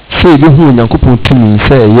sɛ ebi hu Onyankopɔn tumi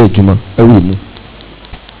sɛ ɛyɛ adwuma ɛwɔ mu.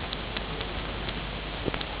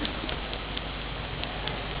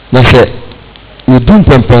 Na sɛ yɛdu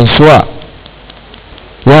mpɛmpɛnso a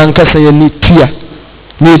yɛankasa yɛne tua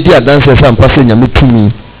na yɛdi adanseɛ sɛ ampa sɛ Nyame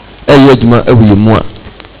tumi ɛyɛ adwuma ɛwɔ yɛn mu a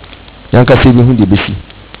yɛankasa yɛbɛhu deɛ ɛbɛsi.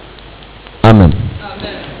 Amen.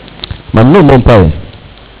 Mam no mmɔ mpaeɛ.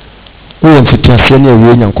 Woyɛ mfitiaseɛ ne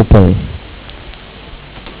awie Nyankopɔn.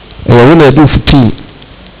 Ɛyɛ wo na yɛde mfitii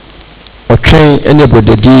ɔtwɛn ne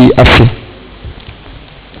abɔdadi ase.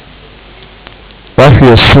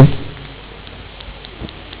 Wahwɛ so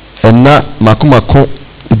ɛna mako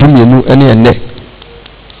dumienu ne ɛnɛ.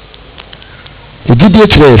 Ɛgyidie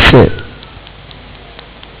kyerɛ yɛ sɛ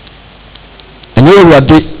ɛnyɛ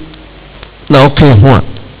Awurade na ɔka ho a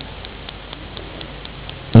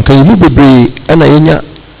nka yɛmu bebree ɛna yɛnya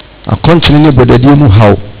akɔnkyene ne abɔdadiɛ mu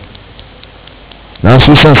haw.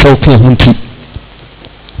 Nanso san sɛ ɔka ho nti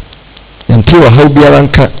yɛnte ɔhaw biara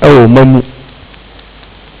nka ɛwɔ ɔma mu.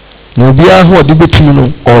 Na obiara ho ɔde bɛtumi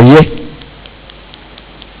no ɔyɛ.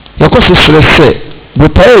 Yɛkɔ so srɛ sɛ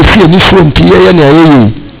botaeɛ a ɛsi ani soɔ nti yɛyɛ nea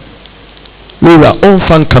yɛyɛ Wura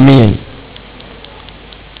ɔmfa nkame yɛn.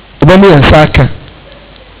 Ɔbɛma yɛn nsa aka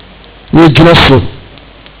na yɛgyina so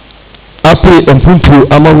apere mpuntuo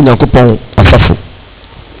ama Onyankopɔn asafo.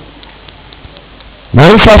 Na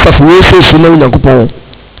ɛmfa asafo wei sɛ so na Onyankopɔn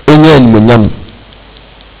ɛnyɛ animuonyam.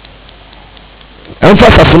 Ɛmfa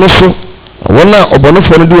asafo no so wɔn a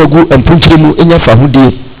ɔbɔnefoɔ no de wagu mpunkyire mu ɛnya fa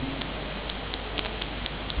hodie.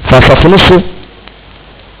 Fa asafo no so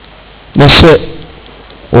na hyɛ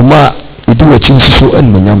ɔma a ɛdi w'akyi nso so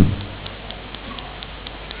animuonyam.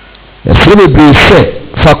 Yɛsrɛ bebree sɛ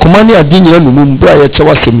fa koma ne adeɛ nyina nomum bere a yɛkyɛ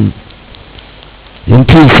w'asɛm.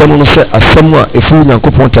 Yɛntie nsɛm no sɛ asɛm a ɛfiri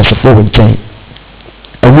Onyankopɔn teasefoɔ hɔ nkyɛn.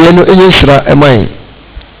 Awie no ɛnyɛ nhyira ɛma yɛn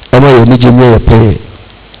ɛma yɛn anigye mmea yɛ pɛɛ.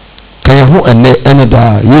 Ka yɛn ho ɛnnɛ ɛne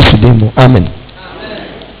daa Yesu din mu. Amen.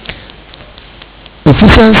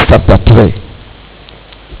 Ephesians chapter 3.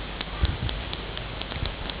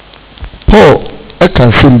 Paul ɛka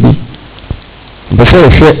nsɛm bi mpɛ sɛ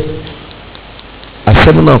yɛhwɛ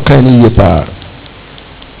asɛm no a ɔkae no yie paa.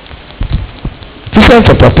 Ephesians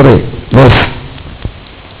chapter 3 verse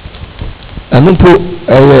ɛno mpo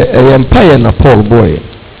ɛyɛ mpaeɛ na Paul bɔɔɛ.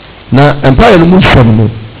 Na mpaeɛ no mu nsɛm no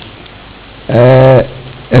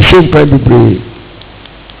ɛhyɛ mpaeɛ bebree.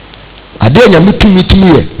 Adeɛ Nyame tumi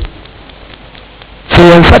yɛ sɛ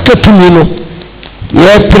yɛn nsa ka tumi no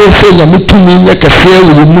yɛpere sɛ Nyame tumi nyɛ kɛseɛ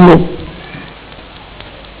wɔ yɛn mu no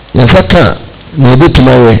yɛn nsa ka na yɛbɛtumi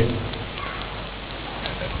ayɛ.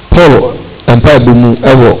 Paul mpaeɛ bi mu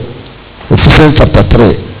ɛwɔ Ephesians chapter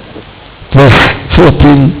 3 verse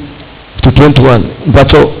 14 to 21.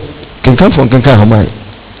 Mpatɔ kenkanfoɔ nkenkan haman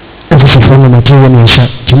Efesofoɔ no matwe wɔ ne nsa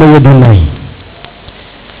gyima yɛ du nan.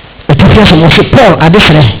 Ɛtifia sɛ wɔhwɛ Paul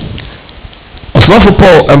adefrɛ. Ɔsomafo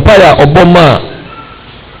Paul mpaeɛ a ɔbɔ maa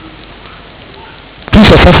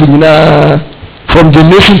Kristo asafo nyinaa from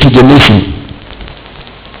generation to generation.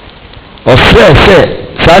 Ɔsrɛ sɛ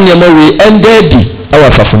saa nneɛma wei ɛnda adi ɛwɔ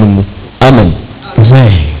asafo no mu. Amen.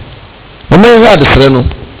 Ɔma yɛhwɛ adesrɛ no.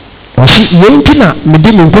 Ɔse yɛn nti na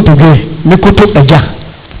mede me nkotodwe me koto agya.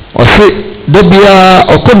 Ɔse da biara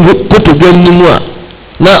ɔkɔ kotodwe no mu a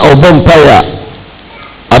na ɔbɔ mpaeɛ a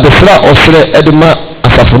adesrɛ a ɔsrɛ ɛde ma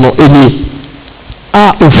asafo no ɛnie.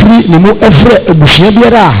 A ofiri ne mu ɛfrɛ abusua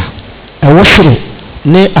biara a ɛwɔ soro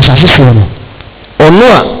ne asase soɔ no. Ɔno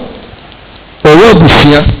a ɔwɔ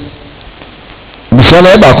abusua no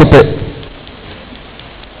yɛ baako pɛ.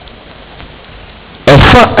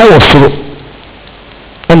 Ɛfa ɛwɔ soro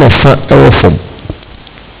ɛna ɛfa ɛwɔ fam.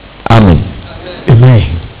 Amen.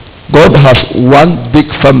 Amen. God has one big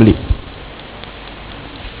family.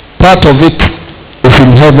 Part of it is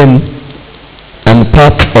in heaven and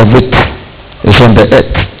part of it is on the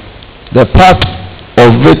earth. The part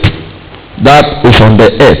of it that is on the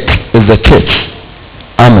earth is the church.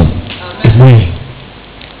 Amen. Amen.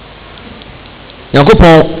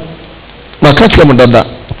 Nyankopɔn maka kyerɛ mo dada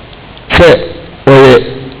sɛ ɔyɛ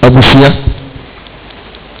abusua.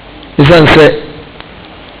 Ɛsiane sɛ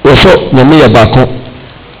wɔsɔ Nyame yɛ baako.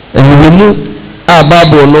 Ɛnwewemu a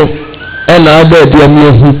Bible no ɛna ada adi ami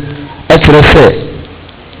ehu ɛkyerɛ sɛ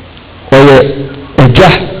ɔyɛ agya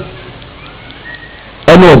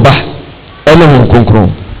ɛne ɔba ɛne Honhom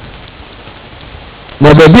Kronkron.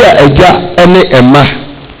 Na baabi a agya ɛne ɛma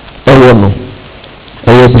ɛwɔ no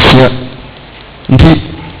ɛyɛ abusua. Nti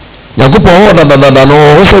Nyankopɔn hɔ dadadada no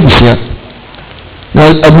ɔwɔ sɛ abusua. Na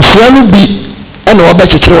abusua no bi ɛna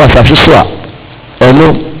wɔbɛkyekyere wɔ asase so a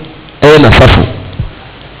ɛno ɛyɛ n'asafo.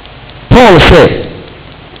 Paul sɛ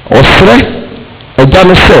ɔsrɛ agya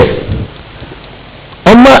no sɛ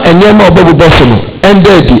Oma enyema obabu boso no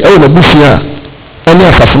endedi ewo na bufia ene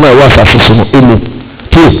asafo na ewo asafo so no emu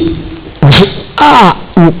ti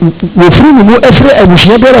wo furu mu efre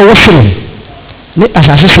abusua bera wo hwere ne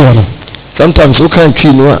asase so no sometimes we can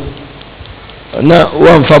twi no na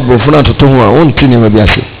one fa brofo na toto ho a won ti ne ma bi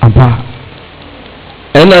ase ampa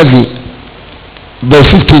NIV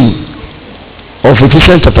verse 15 of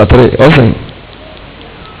Ephesians chapter 3 also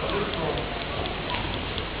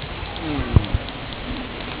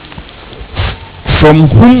from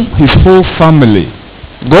whom his whole family,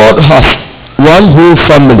 God has one whole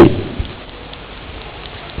family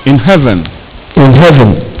in heaven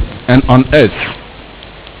and on earth.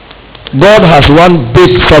 God has one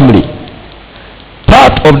big family.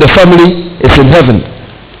 Part of the family is in heaven.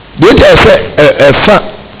 They say fa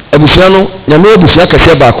abusua no nyame abusua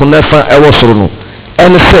kese ba ko na fa ewo soro no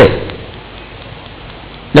en se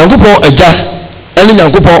Nyankopɔn agya ene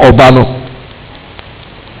Nyankopɔn oba no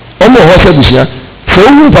omo ho se abusua so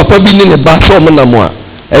wu papa bi ne ba so mo na mo a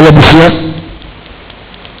ewe abusua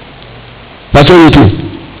pato yeti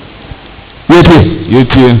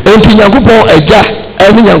enti Nyankopɔn agya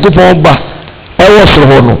ene Nyankopɔn ba ewo soro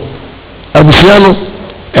ho no abusua no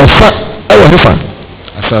efa ewo hefa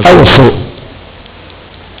ewo soro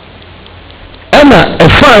ena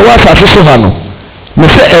efa ewo asase so ha no me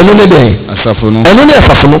say enu ne den asafo no enu ne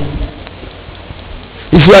asafo no.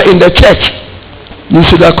 If you are in the church, you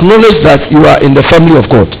should acknowledge that you are in the family of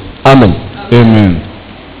God. Amen. Amen.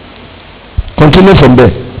 Continue from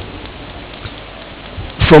there.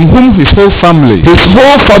 From whom his whole family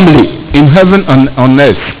in heaven and on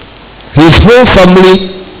earth. His whole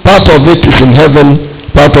family, part of it is in heaven,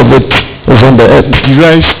 part of it is on the earth.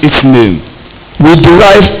 Derives its name. We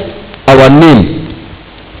derive our name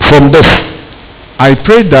from this. I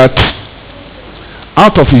pray that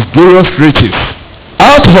out of his glorious riches,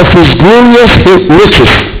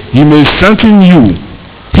 he may strengthen you.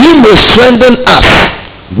 He may strengthen us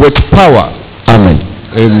with power. Amen.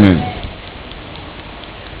 Amen.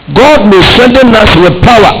 God may strengthen us with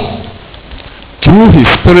power through his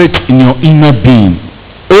spirit in your inner being.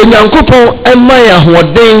 Onyankopɔn ɛma yɛ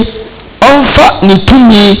ahoɔden ɔmfa ne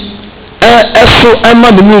tumi ɛso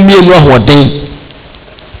ɛma ne mu mienu ahoɔden.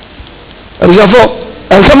 Ɛbisafo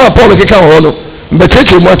ɛnsɛm a Paul keka wɔ hɔ no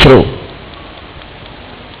mbɛkyerɛkyerɛ mu akyerɛw.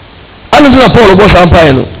 Ano na Paul bɔ saa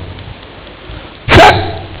mpaeɛ no sɛ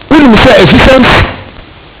wonim sɛ Ephesians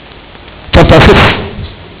chapter 6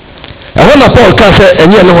 ɛhɔ na Paul ka sɛ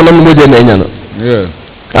ɛnyɛ ne honam no mogya na ɛnya no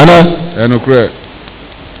ana ɛnokorɛ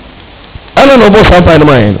ano na ɔbɔ saa mpaeɛ no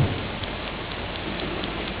maayɛ no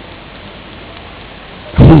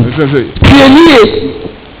tie yie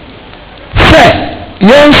sɛ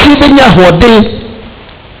yɛnsi bɛnya ahoɔden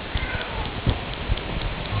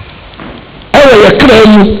ɛwɔ yɛ kra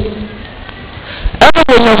mu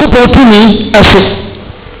ɛwɔ Nyankopɔn tumi ɛso.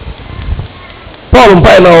 Paul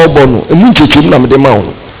mpaeɛ na ɔbɔ no emu nkyɛkyɛm na mede ma wo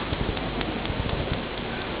no.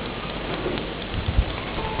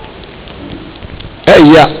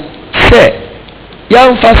 Ɛyɛ sɛ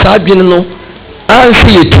yɛmfa saa adwene no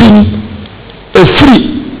anhwe yɛ tirim ɛfiri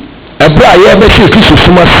ɛberɛ a yɛbɛhyɛ Kristo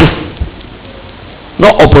som ase na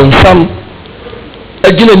ɔbɔnsam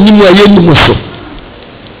agyina nim a yɛnnim so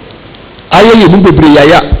ayɛ yɛ mu bebree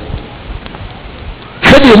yaya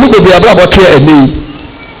sɛdeɛ mu bebree abrabɔ teɛ ɛnɛ yi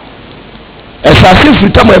ɛsase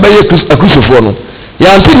firi tam a yɛbɛyɛ akristofoɔ no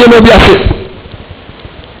yɛante nneɛma bi ase.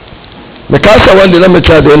 mekaa sɛ wande na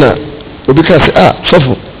mekyerɛ deɛ na obi ka sɛ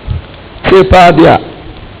sɔfo sei paa deɛ a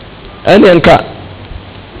ɛne nka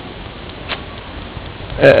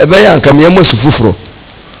ɛbɛyɛ anka meɛmɔ su foforɔ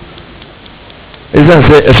ɛsiane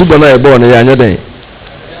sɛ asubɔ no a yɛbɔɔ no yɛanyɛ dɛn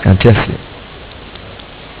yɛante aseɛ.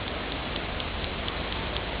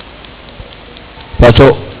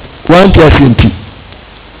 patɔ wante aseɛ nti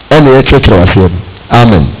ɛne yɛkyerɛkyerɛ waseɛ no.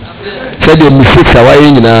 Amen. Sɛdeɛ mistakes a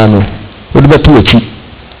wayɛ nyinaa no wode bɛto w'akyi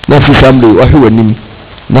na afiri saa mmerɛ wahwɛ w'anim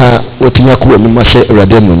na watumi akɔ w'anim ahyɛ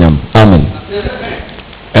Awurade anuonyam. Amen.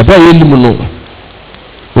 ɛba yɛnim no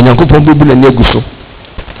Onyankopɔn bɛbu n'ani agu so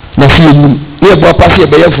na sɛ yɛnim na yɛbɔ apa sɛ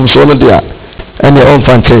yɛbɛyɛ mfomsoɔ no deɛ a ɛne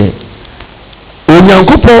ɔmfa nkyɛn.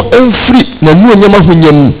 Onyankopɔn ɛmfiri n'anuonyam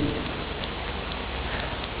ahonya mu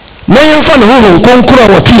na yɛmfa ne honhom kronkron a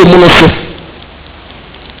wɔte yɛ mu no so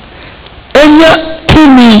ɛnya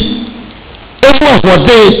tumi ɛmu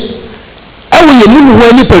ahoɔden ɛwɔ yɛ mu ne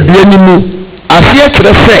ho nipadua no mu. Aseɛ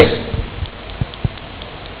kyerɛ sɛ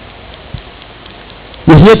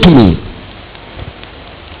yɛhia tumi.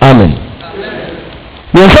 Amen.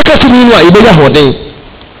 Yɛmfa ka tumi no a yɛbɛyɛ ahoɔden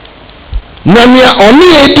na nea ɔne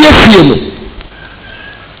yɛdi afie no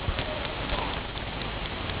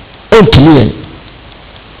ɔntumi yɛn.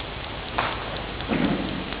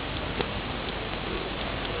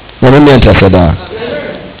 nyame mmea ntrasɛ daa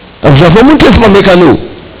abusuafoɔ mu ntie sɛ ma meka no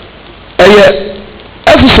ɛyɛ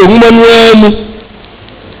Efeso nwoma no ara mu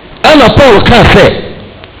ɛna Paul kaa sɛ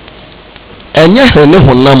ɛnyɛ hwɛ ne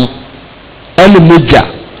honam ɛne mogya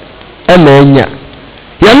ɛna ɛnya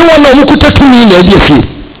yɛne wɔn a wɔkuta tumi na ɛdi asie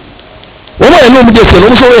wɔn a yɛne wɔn di asie no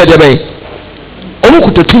wɔn nso wɔyɛ deɛ bɛyɛ wɔn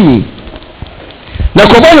kuta tumi na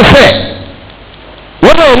kɔbɔ no sɛ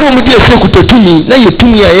wɔn a wɔn di asie kuta tumi na yɛ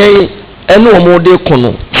tumi a yɛn ɛne wɔn de kɔ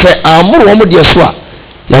no sɛ amoro wɔn deɛ so a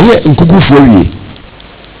yɛayɛ nkugufoɔ wie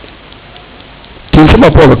te nsɛm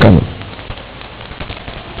a Paul ka no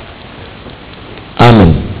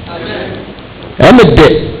amen ɛmɛ dɛ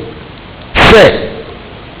sɛ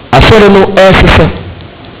asɔre no ɛsesa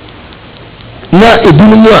na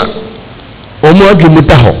ebinom a wɔn adwene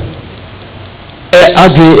da hɔ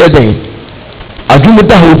adwene ɛdɛn adwene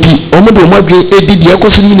da hɔ bi wɔn de wɔn adwene edi deɛ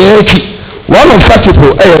ɛkɔ so nyinaa akyi one of such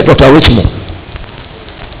people ɛyɛ Dr. Richmond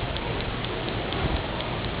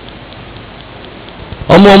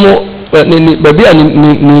ɔmo ne baabi a ne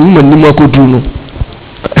nnwuma nim akɔduru no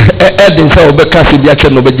ɛden sɛ wɔbɛka ase bi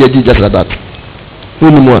akyerɛ no ɔbɛgye adi just like that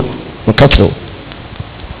wonim a ɔka kyerɛ wo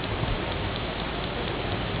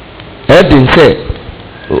ɛden sɛ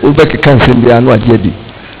wobɛkeka nsɛm biara no agye adi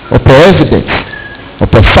ɔpɛ evidence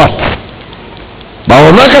ɔpɛ fact ba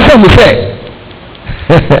ɔno akasa mu sɛ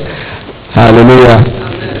hallelujah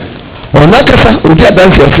ɔno akasa odi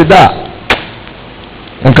adansi ɔsi da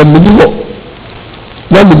a nka meni hɔ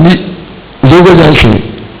na meni zogo junction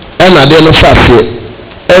ɛna adeɛ no fa aseɛ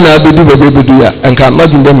ɛna abɛdu baabi abɛdu a nka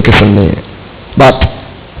madwene dɛm kɛse ne but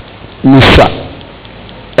nisa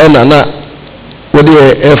ɛna na wɔde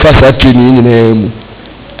ɛfa saa training nyinaa mu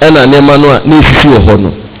ɛna nneɛma no a na esisi wɔ hɔ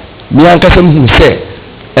no me ankasa mu sɛ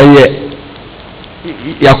ɛyɛ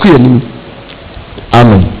yako yɛ nim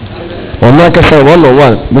amen ɔno ankasa one on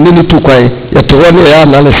one mene ne tu kwan yɛte hɔ ne yɛ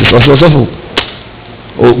analysis ɔsɔsɔfo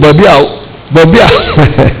baabi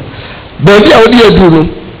a wode aduru no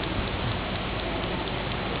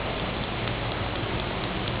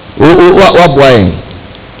waboa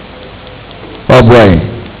yɛn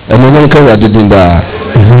ɛno no nka wurade din daa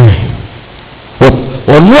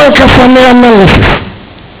ɔno ankasa ne analysis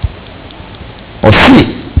ɔse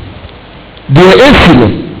deɛ ɛsi no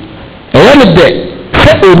ɛyɛ ne dɛ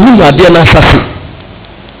sɛ ɔnim adeɛ no asase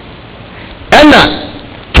ɛna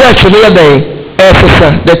church no yɛ dɛn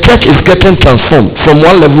ɛsesa the church is getting transformed from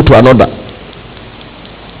one level to another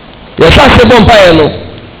yɛsa ase bɔ mpaeɛ no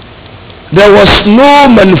there was no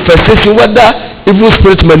manifestation whether evil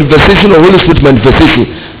spirit manifestation or Holy Spirit manifestation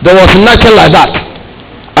there was nothing like that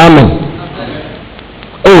amen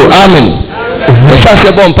oh amen yɛsa ase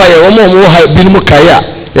bɔ mpaeɛ wɔn a wɔwɔ ha binom kae a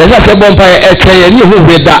yɛsa ase bɔ mpaeɛ ɛkyɛ yɛ ne ɛho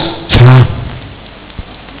hwɛ da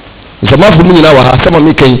nsɛmafo mu nyinaa wɔ ha sɛma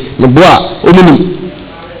mekɛn meboa a ɔmunim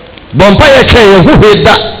bɔmpa yɛ kyerɛ yɛn ho hwee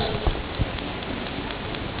da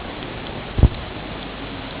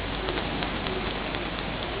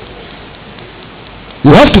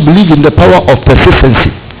you have to believe in the power of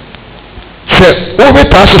persistency sɛ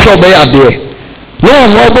wobɛtaa so sɛ wobɛyɛ adeɛ na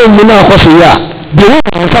ɔno ɔbɛmu no akɔ so yɛ a deɛ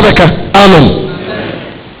wo nsa bɛka amen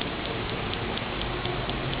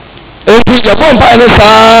enti yɛbɔ mpaeɛ no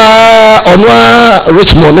saa ɔno a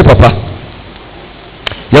Richmond ne papa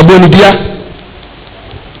yɛbɔ ne dua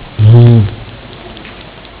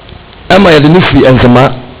ɛma yɛde ne firi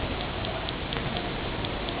Nzema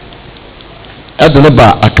ɛde ne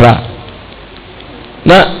ba Accra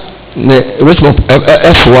na ne Richmond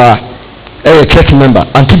ɛsoa ɛyɛ church member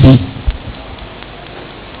anti bi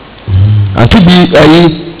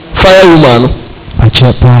ɛyi fire woman no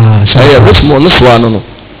ɛyɛ Richmond no soa no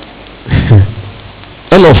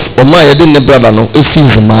ɛna ɔma a yɛde ne brother no ɛfi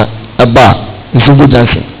Nzema ɛba Nsogo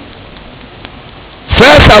Junction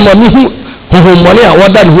first time a mehu honhommɔne a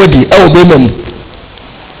wɔda ne ho adi ɛwɔ bɛrima mu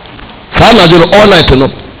saa anadwo no all night no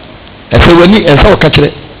ɛsɛ w'ani ɛnsɛ wo ka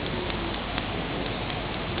kyerɛ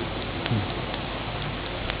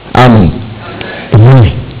amen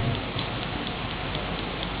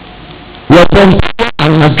yɛbɔ mpa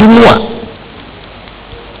anadwo no a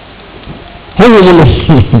honhom no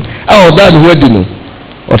a ɔda ne ho adi no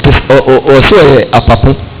ɔsɛ ɔyɛ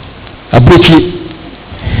apapo abirekyie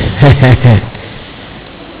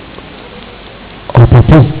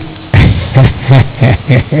ɔpapo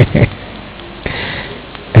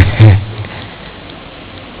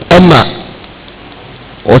ɛma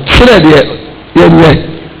ɔkyerɛ deɛ yɛnyɛ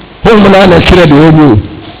honhom no ana kyerɛ deɛ ɔnyɛ o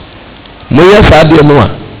moyɛ saa deɛ no a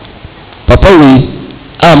papa wei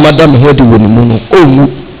a mada me ho adi wɔ ne mu no ɔnwu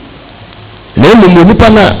na mmom onipa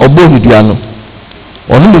no a ɔbɔɔ ne dua no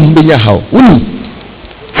ɔno mmom bɛnya haw wonim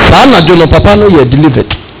saa anadwo no papa no yɛ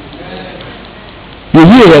delivered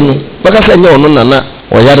yɛwie no bɛka sɛ nyɛ ɔno nana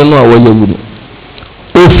ɔyare no a wɔyɛ wu no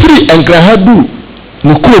ofiri nkraha du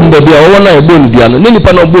ne kurom baabi a wɔwɔ no a ɛbɔ ne dua no ne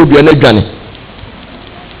nipa na ɔbɔ dua no adwane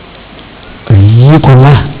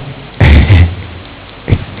yikola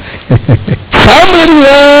saa mmerɛ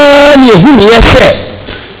nyinaa ne ɛhu ne yɛ sɛ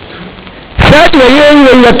saa deɛ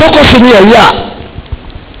yɛyɛ yɛtɔkɔ so ne yɛyɛ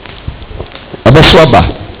a ɛbɛso aba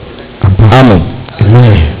amen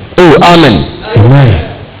oh amen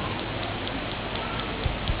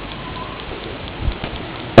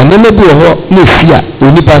ɛnɛma bi wɔ hɔ na ɛfi a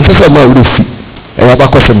onipa nsɛ sɛ ɔma a worɛ fi ɛwɔ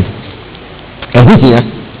abakɔsɛm ɛho hia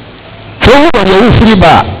sɛ wohu baabi a wofiri ba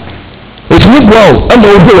a ɛtumi boa o ɛma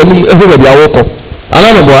wohwɛ w'anim ɛhwɛ baabi a wokɔ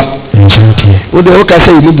anaa ne boa wode woka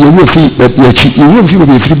sɛ yɛni deɛ ɛwu fi baabi akyi yɛwu mfi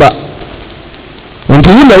baabi ɛfiri ba nti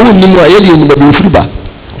wo na wonnim a yɛde yɛnim baabi ɛfiri ba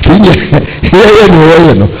firi nyɛ yɛyɛ ne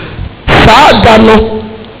wɔyɛ no saa da no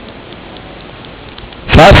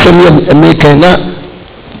saa asɛm yɛ mekan na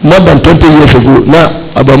more than 20 years ago na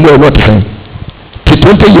abamu a wɔte sɛn te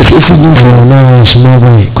 20 years ɛfi ni mfo na small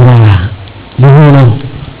boy koraa muhu no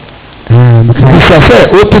bisa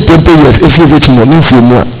sɛ wote 20 years ɛfi ɛfi mu ne mfie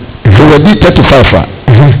mu a sɛ wɔdi 35 a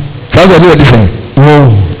saa sɛ ne wɔde sɛn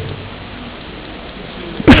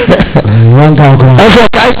ɛsɛ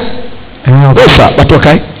ɔkae ɔsa batɔ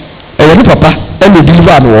kae ɛyɛ ne papa ɛna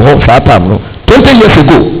deliver no wɔ hɔ saa time no 20 years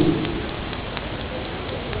ago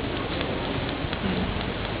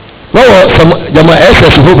wɔwɔ sɛm gyama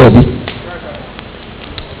ɛsɛs hɔ baabi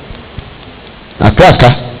akraka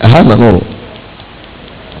ɛha na no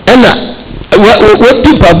ɛna wɔdi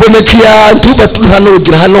mpabɔ n'akyi a nti wobɛto ha na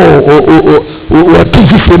ogyina ha na wɔto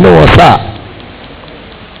fifire na wɔ saa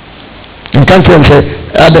nka nsɛm sɛ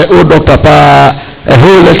ada o doctor paa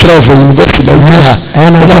ɛhɔ lecturer of university na wura ha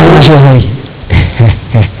ɛna wɔn so hɔ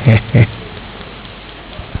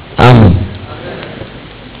amen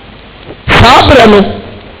saa berɛ no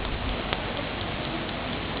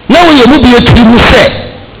na woyɛ mu bi atiri mu sɛ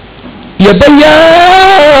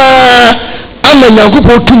yɛbɛyaa ama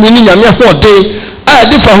nyankopɔn tumi ne nyame ahoɔden a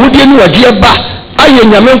yɛde fa ahodeɛ ne wagyeɛ ba ayɛ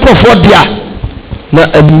nyame nkurɔfoɔ dea na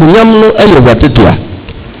animuonyam no ayɛ awurade dea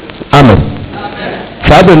amen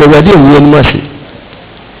saa bɛ no awurade awuo anim ase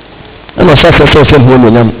ɛna ɔhyɛ sɛ sɛ ɔsɛ ho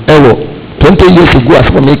animuonyam ɛwɔ 20 years ago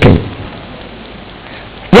asɛm mekan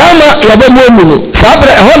yɛama yɛbɛmu amu no saa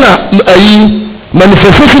berɛ ɛhɔ na ayi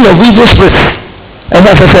manifestation of evil spirits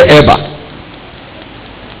ɛhɔ sɛ sɛ ɛba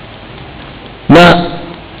na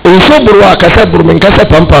nsuo boro a kasɛ boro me nkasɛ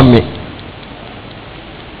pampam me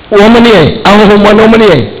wɔn ne yɛn ahohomɔ na wɔn ne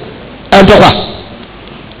yɛn ɛntɔkwa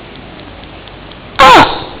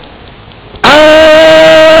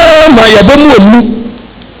ma yɛbɛmu amu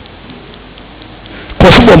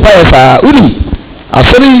kɔso bɔ mpa yɛ saa wonim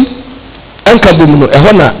asɔre ɛnka bom no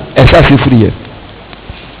ɛhɔ na ɛhyɛ ase firi yɛ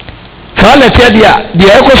saa na ɛteɛ deɛ a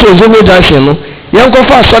deɛ ɛkɔ so nsuo junction no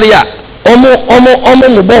yɛnkɔfa asɔre a ɔmo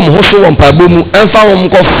mobɔ ɔmo ho so wɔ mpaebɔ mu ɛmfa wɔn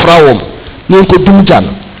nkɔfra wɔn na nkɔdum gya no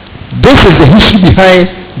this is the history behind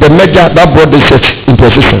the merger that brought this church into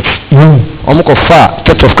existence ɔmo kɔfa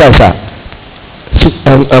church of Christ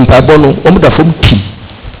a mpaebɔ no ɔmo da fam ti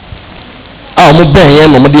a ɔmo bɛn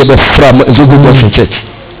yɛn na ɔmo de yɛ bɛfra nsuo junction church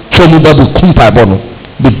sɛ ɔmo ba bɛ kum mpaebɔ no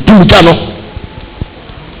bɛ dum gya no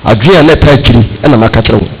adwene a na ɛta akyiri ɛna maka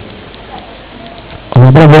kyerɛ wɔn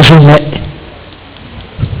ɔmo bɛ bɔ so mɛ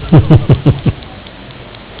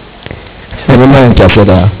ɛno na yɛn kyerɛ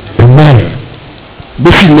daa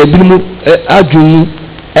bɛsi na ebinom adwene mu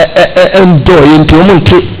ɛndɔɔ yɛ nti wɔn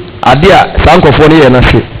nte adeɛ a saa nkɔfoɔ no yɛ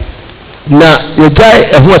n'ase na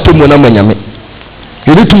yɛgyae ɛho atemmuo no ama nyame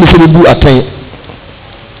yɛde tumi sɛ bɛbu atɛn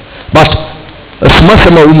but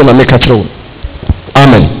asumasɛm a womu na meka kyerɛ wo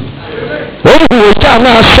amen wɔn hu wɔgya na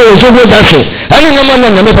asɛ wɔ nso hɔ gyanse ɛne nyama na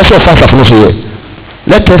nyame pɛ sɛ ɔfa asafo no so yɛ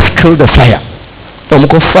let us kill the fire wɔn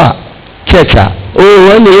kɔfa church a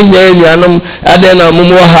wɔn na yɛnya anuanom adɛn na mom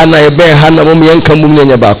wɔ ha na yɛbɛn ha na mom yɛnka mom na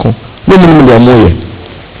ɛnyɛ baako na mom deɛ ɔmo yɛ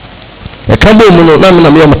ɛka bɔ mu no na me na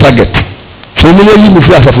meyɛ mo target so ɔmo no ayi me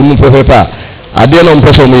firi asafo mu pɛpɛpɛ a adeɛ na ɔmo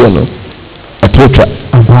pɛ sɛ ɔmo yɛ no ɛtotwa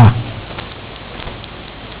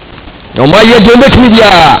ɔmo ayɛ deɛ ɔbɛtumi deɛ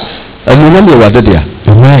a anuonyam yɛ wade deɛ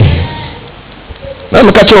na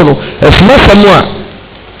meka kyerɛ no asumasɛm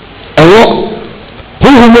a ɛwɔ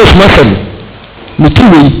honhom asumasɛm ne ti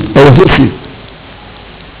wei ɛwɔ hɔ fie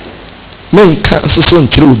menka soso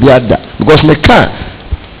nkyerɛ obi ada because meka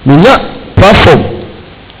menya platform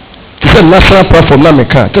te sɛ national platform na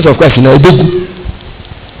meka church of Christ na ɛbɛgu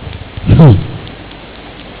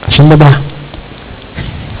asɛmbɛba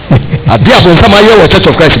adeɛ a bonsam ayɛ wɔ church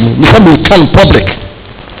of Christ mu mesa meka no public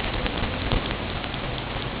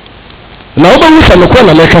na wobɛhu sɛ nokorɛ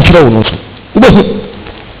na meka kyerɛ wo no so wobɛhu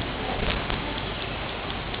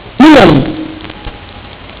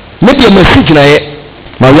deɛ masi gyinaeɛ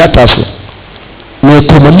ma wiata so na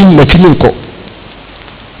ɛkɔmani mmatini nkɔ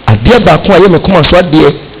adeɛ baako a yɛ mekoma so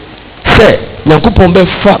adeɛ sɛ nyankopɔn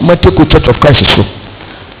bɛfa mateko church of Christ so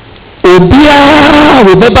obiara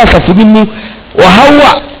wɔbɛba asafo no mu ɔhaw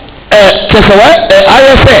a kyɛ sɛ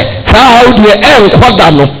ayɛ sɛ saa haw deɛ ɛnkɔ da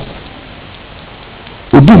no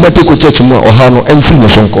obi mateko church mu a ɔhaw no ɛmfiri ne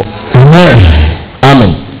so nkɔ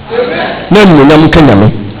amen na mmonyam nka nyame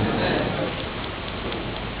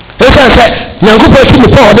ɛsiane sɛ nyankopɔn si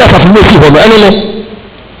nipa a ɔde asafo no asi hɔ no ɛno no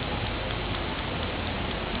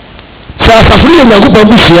sɛ asafo no yɛ nyankopɔn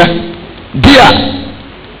busua deɛ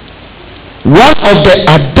one of the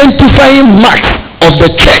identifying marks of the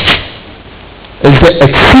church is the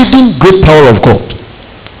exceeding great power of God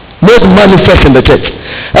made manifest in the church.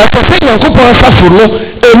 Ɛsɛ sɛ nyankopɔn asafo no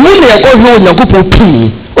emu na ɛkɔhwɛ wɔ nyankopɔn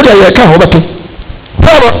tumi o de yɛ ka ho bɛto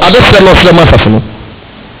Paul adesrɛ no ɔsrɛ mu asafo no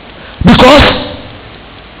because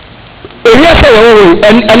ewia sɛ yɛwɔ wɔ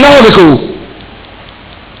ɛna hɔ bɛka o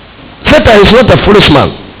Satan is not a foolish man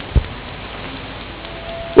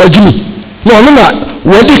wajumi na ɔno na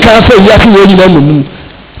wɔdi kan sɛ wiase wɔ nyinaa mu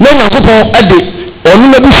na nyankopɔn ɛde ɔno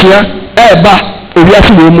n'abusua ɛɛba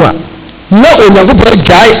wiase wɔ mu a na onyankopɔn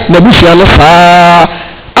gyae n'abusua no saa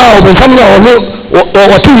a ɔbɛnsam no a ɔno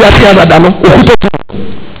wɔte wiase adada no ɔkuta tu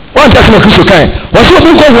wɔnte asɛm a Kristo kae wɔsɛ obi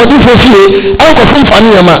nkɔ hoɔdenfoɔ fie ankɔfo mfa ne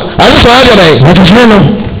nneɛma ade sɛ ɔyɛ deɛ bɛyɛ wɔtwetwene no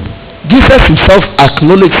Jesus himself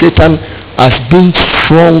acknowledged Satan as being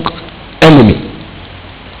strong enemy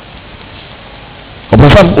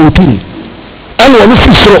ɔbɛnsam ɔturu ɛna ɔno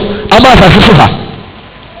fi soro aba asase so ha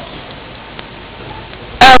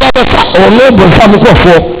ɛba bɛfa ɔno bɔnsam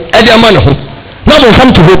nkurɔfoɔ ɛde ama ne ho na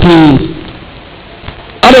bɔnsam to hɔ pii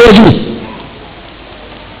ada wɔgye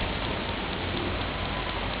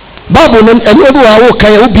Bible no ɛno bi wɔ a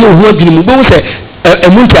wokan a wobie wo ho adwene mu bɛhu sɛ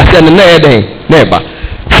ɛmu nteaseɛ no na ɛyɛ dɛn na ɛba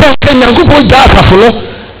sɛ sɛ nyankopɔn gya asafo no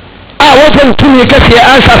a wɔsɛ no tumi kɛseɛ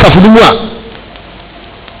anhyɛ asafo no mu a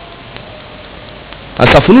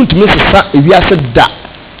asafo no ntumi sesa ewiase da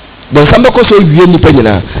bɔnsam bɛkɔ so awie nnipa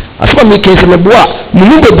nyinaa asɛm a meka sɛ meboa mo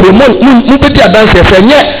mu bebree mo bɛdi adanseɛ sɛ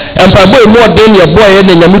nyɛ mpaebɔ emu ɔden ne ɛboaeɛ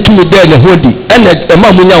na nyame tumi dɛɛ ne ho adi ɛna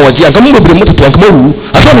ɛma mo nya wɔgye anka mo bebree mo tete anka mawuwu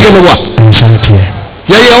asɛm a meka ne wa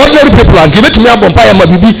yɛyɛ ordinary people anka yɛbɛtumi abɔ mpaeɛ ma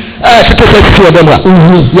biribi ɛtete sɛ sisi wɔ dɛm a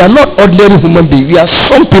we are not ordinary human being we are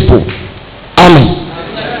some people amen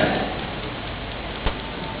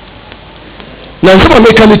na nsɛm a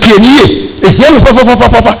meka ne tie ne yie ehia no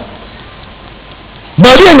papapapapa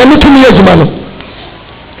baadi a nyame tumi yɛ adwuma no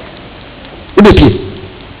wode tie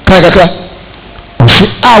kan kakra ɔse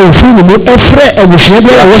a ɔfiri ne mu ɛfrɛ abusua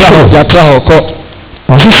biara wɔ soro yɛatra hɔ kɔ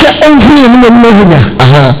ɔse sɛ ɔmfiri ne mu nanim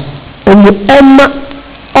ahonya ɔmu ɛma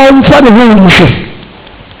ɔmfa ne ho mu hwɛ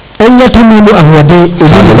ɔnyɛ tumi mu ahoɔden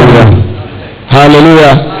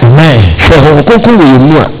halleluya amen sɛ hɔ kronkron wɔ yɛ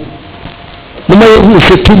mu a moma yɛhu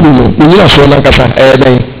sɛ tumi no ne nyina soɔ no ankasa ɛyɛ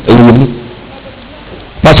dɛn ɛwɔ mu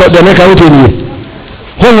pasɛ deɛ meka wote nie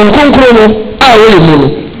honhom kronkron no a wɔyɛ mu no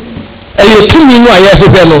ɛyɛ tumi no a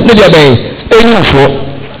yɛhwehwɛ no ne deɛ bɛn ɛnyina soɔ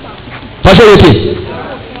pasɛ yɛte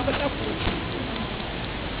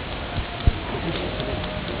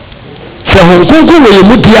sɛ honhom kronkron wɔyɛ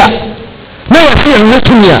mu dia na wɔse yɛhwehwɛ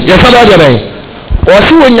tumi a yɛsa bɛɛ deɛ bɛn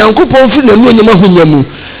wɔse wɔ nyankopɔn firi n'anu anyam ahonya mu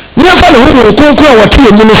nyɛmfa ne honhom kronkron a wɔte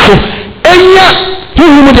yɛ mu no so ɛnya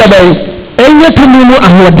honhom deɛ bɛn ɛnyɛ tumi mu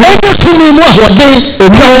ahoɔden ɛnyɛ tumi mu ahoɔden sɛ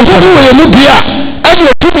honhom kronkron wɔyɛ mu dia ɛne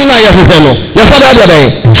tumi no a yɛhwehwɛ no yɛsa bɛɛ deɛ bɛn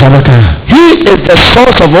he is the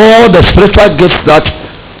source of all the spiritual gifts that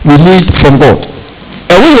we need from God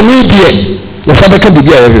ɛwo yɛ mu deɛ yɛsa bɛka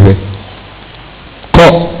biribi a yɛhwehwɛ kɔ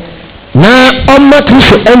na ɔma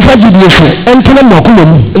Kristo ɛmfa gyidie so ɛntena mu akoma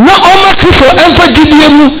mu na ɔma Kristo ɛmfa gyidie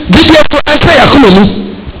so ɛnhyɛ yɛ akoma mu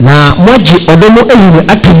na moagye ɔdɔ mu ayi ne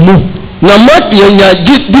atom mu na moanya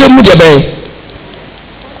gyidie mu deɛ bɛn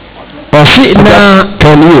ɔse na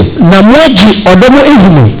kanie na moagye ɔdɔ mu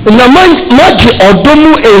ehini na moagye ɔdɔ mu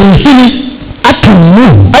ehini atom mu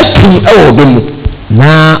ɛwɔ ɔdɔ mu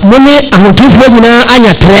na mo ne ahotefoɔ nyinaa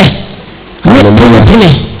anya trɛ ne tene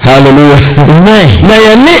hallelujah amen na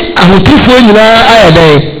yɛne ahotefoɔ nyinaa ayɛ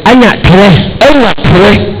dɛn anya trɛ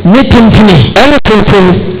ne tentene ɛne tenten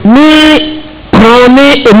ne korɔn ne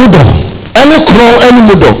emu dɔ ɛne korɔn ɛne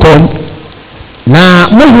mu dɔ kɔn na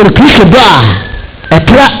mohuru Kristo dɔ a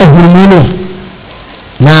ɛtra ahurumi no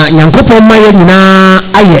na Nyankopɔn ma yɛ nyinaa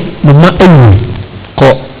ayɛ ne ma awu kɔ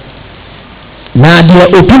na deɛ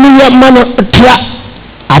otumi yɛ ma no tra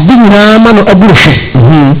ade nyinaa ma no aburu hwɛ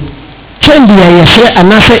kyɛn deɛ yɛhwɛ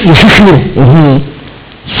anaasɛ yɛhwehwɛ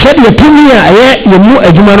sɛdeɛ tumi a ɛyɛ yɛ mu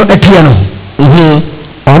adwuma no ɛteɛ no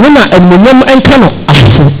ɔno na animuonyam ɛnka no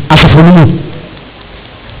asafo no mu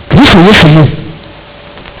Kristo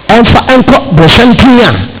yɛnkɔ bɔhyɛntini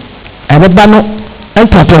a ɛbɛba no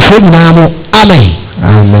ntoatoasoɔ nyinaa mu. Amen.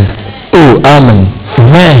 Amen. Oh, amen.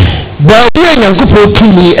 Amen. Baabi a Nyankopɔn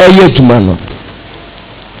tumi ɛyɛ adwuma no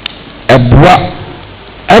ɛboa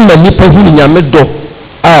ama nipa hu Nyame dɔ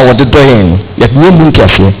a wɔde dɔ yɛn no yɛde mu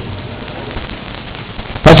ntiaseɛ.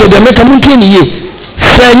 Pastor deɛ meka mu ntie ne yie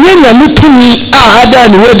sɛ nyɛ Nyame tumi a ada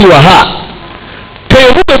ne wadi wɔ ha ka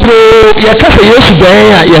yɛhu bebree yɛka sɛ Yesu dɔ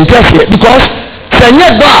yɛn a yɛnte aseɛ because sɛ nyɛ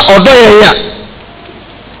dɔ a ɔdɔ yɛn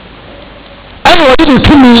a ɛna wɔde ne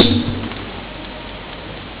tumi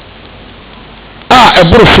a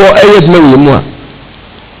ɛboro soɔ ɛyɛ adwuma wɔ yɛn mu a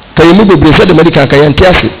ka yɛn mu bebree sɛ dɛm adi kan ka yɛnte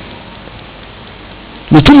ase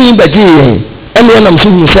ne tumi bɛgye yɛn ɛna yɛnam so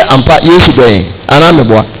hu sɛ ampa Yesu dɔ yɛn anaa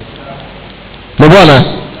meboa na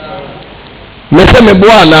mese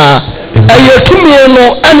meboa na ɛyɛ tumi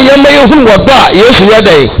no ɛne yɛma yɛhunu wɔ dɔ a Yesu yɛ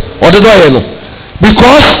dɛ ɔde dɔ yɛn no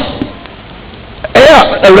because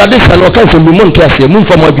ɛyɛ Awurade sɛ no ɔka sɛ mu nte aseɛ mu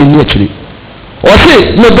mfa mu adwene ni akyiri ɔse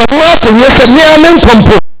mebɔ mo akɔwie sɛ mea me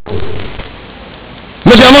nkɔmpo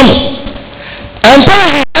mede ama mo ɛmpa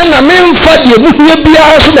ɛna memfa deɛ muhia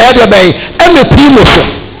biara so na yɛdeɛ bɛn ɛmɛpii mo so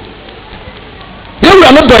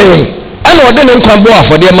yɛwura no dɔ yɛn ɛna ɔde ne nkwa bɔ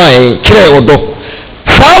afɔdeɛ ma yɛn kyerɛ ɔdɔ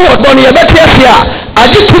saa wɔdɔ no yɛbɛte ase a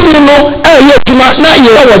agye tumi no ɛyɛ adwuma na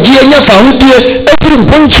yɛwɔ wɔgye yɛnya fa hodie ɛfiri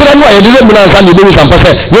mponkyerɛ no a yɛde yɛ mu no ansa ne yɛbɛwu sampa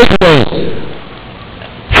sɛ Yesu dɔ yɛn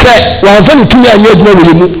sɛ wɔamfa ne tumi anyɛ adwuma wɔ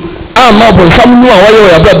yɛ mu amma ɔbɔnsam no a wɔyɛ wɔ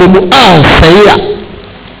yɛabrabɔ mu ansɛe a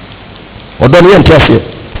ɔdɔ no yɛnte aseɛ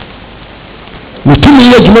ne tumi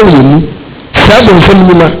yɛ adwuma wɔ yɛ mu saa bɔnsam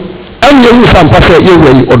nnwuma ɛne yɛwu sampa sɛ yɛwɔ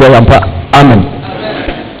yi ɔdɔ yɛmpa. Amen.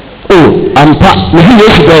 Oh, ampa mehu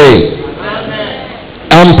Yesu dɔ yɛn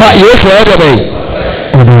ampa Yesu ɛyɛ bɛn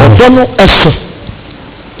ɔdɔ no ɛso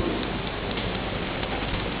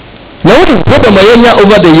na wode problem a yɛnya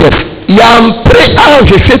over the years yɛampere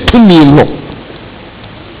ahwehwɛ tumi no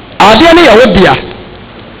adeɛ no yɛwo dea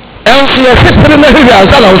ɛnso yɛse pere no hwehwɛ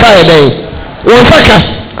ansa na wo sa yɛ dɛn wo nsa ka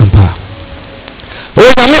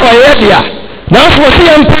onyame ɔyɛ dea nanso wɔ se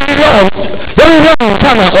yɛmpere yɛhwehwɛ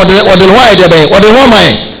ansa na ɔde ne ho ayɛ deɛ bɛn ɔde ne ho ama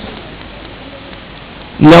yɛn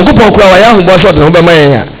Nyankopɔn kura wɔyɛ ahobɔ sɛ ɔde ne ho bɛma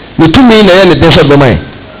yɛn a ne tumi na ɛyɛ ne den sɛ bɛma yɛn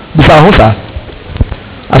bisa ho saa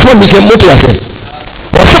asɛm bi sɛ moto asɛ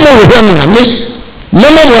ɔsɛ mo hwehwɛ no na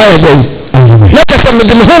mɛma mo ayɛ bɛn na kyɛ sɛ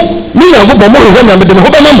mede me ho ne Nyankopɔn mo hwehwɛ na mede me ho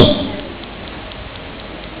bɛma mo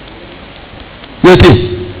yɛte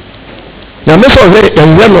nyame sɛ ɔhwɛ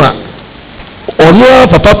ɛhwehwɛ no a ɔno a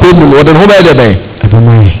papa pɛ mu no ɔde ne ho bɛyɛ dɛ bɛn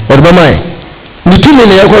ɔde bɛma yɛn ne tumi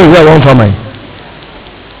na yɛkɔ hwehwɛ a wɔmfa ma yɛn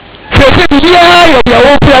sɛ biribiara yɛ deɛ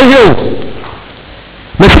wɔpira hwɛ o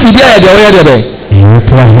na sɛ biribiara yɛ deɛ wɔyɛ deɛ bɛn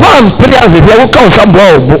woampere ahwehwɛ woka wo sa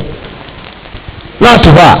boa wo bo na ato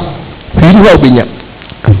hɔ a hwiri hɔ a wobɛnya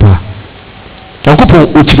Nyankopɔn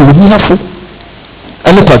ɔkyiri wo hiafo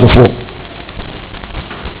ɛne kwadwofoɔ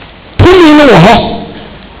tumi no wɔ hɔ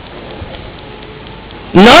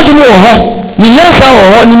naade no wɔ hɔ ne nyansa wɔ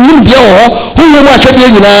hɔ ne nimdeɛ wɔ hɔ honhom akyɛdeɛ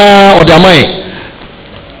nyinaa ɔde ama yɛn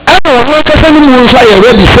ɛna ɔno ankasa no mu nso ayɛ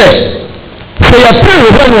ready sɛ yɛpere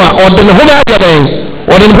hɔ no a ɔde ne ho bɛyɛ bɛn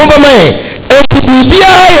ɔde ne ho bɛma yɛn enti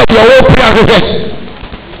biribiara yɛ deɛ wɔpere ahwehwɛ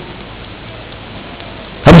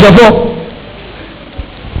abusuafoɔ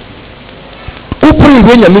wopere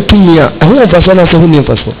hwɛ Nyame tumi a ɛho wɔ mfasoɔ no asɛ ho nni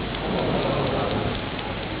mfasoɔ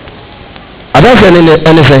adanseɛ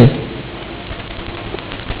ɛne sɛn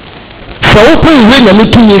sɛ wopere hwɛ Nyame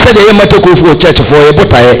tumi sɛdeɛ ɛyɛ matakofoɔ churchfoɔ yɛ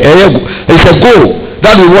botaeɛ it's a goal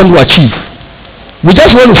that we want to achieve. We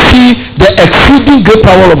just want to see the exceeding great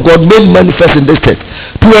power of God made manifest in this church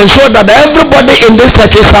to ensure that everybody in this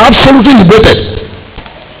church is absolutely liberated.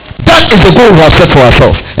 That is the goal we have set for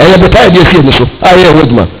ourselves. And you better idea see this. I hear word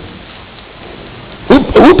man.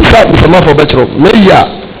 Who decide Mr. Man for better? Maybe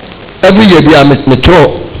every year we are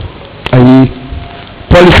metro a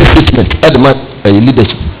policy statement at the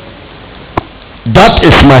leadership. That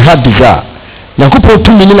is my heart desire. Nyankopɔn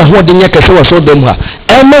tumi ne n'ahoɔden yɛ kɛse wɔ so dɛm ha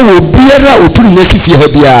ɛma wɔ biara a ɔturu n'asi fie ha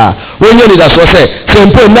biara wɔnyɛ nidasoɔ sɛ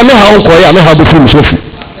mpo nna me ha wo nkɔeɛ a me ha bɛfiri me so fi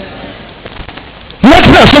na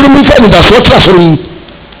tena asɔre mu mfa nidasoɔ tena asɔre mu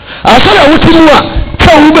asɔre a wote mu a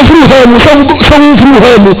sɛ wobɛfiri ha mu sɛ womfiri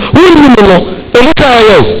ha mu wonni mu no ɛmu kaa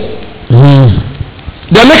yɛ o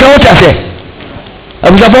deɛ meka wote asɛ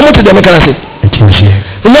abusafoɔ mote deɛ meka no ase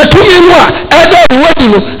na tumi mu a ɛda wadi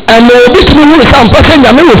no ɛma obi tumi hunu sɛ mpa sɛ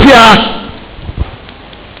Nyame wɔ fie ha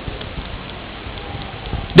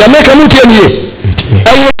deɛ meka mo tie nie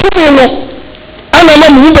ɛyɛ tumi no ana ma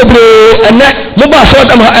mu bebree ɛnɛ moba asɔ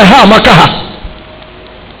dam ɛha a maka ha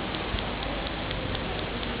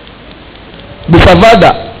bisa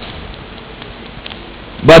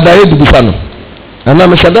vada yɛ dubisa no ana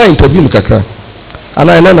me shada interview kakra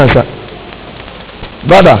ana ina nansa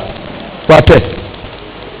brother wate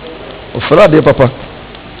ofra de papa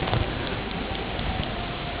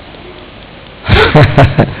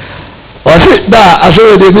ɔsi da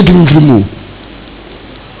asɔre de bi tumi firi mu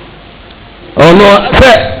ɔno sɛ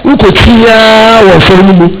wokɔtwia wɔ sɔre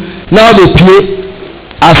no mu na wobɛpie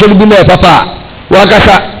asɔre bi na ɛ papa a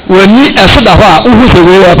wakasa w'ani ɛso da hɔ a wohu sɛ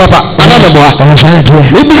wei yɛ papa ana mɛboa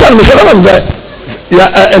mebisa no mesɛ dama mesɛ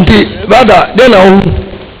nti brada deɛ na wohu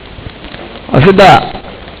ɔse da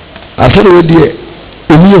asɔre wɔ deɛ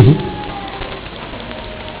ɛmi ehu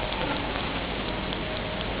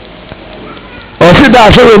ɔse da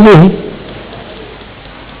asɔre ɛmi ehu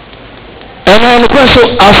ɛna no kɔ so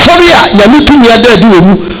asɔre a nyame tumi ada adi wɔ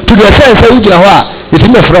mu to deɛ sɛ sɛ wogyina hɔ a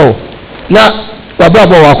yɛtumi afrɛ wo na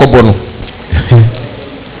wabrabɔ wɔ akɔbɔ no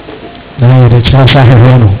na yɛde kyerɛ sɛ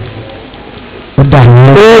ahwehwɛ no woda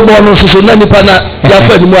ɔbɔ no soso na nipa na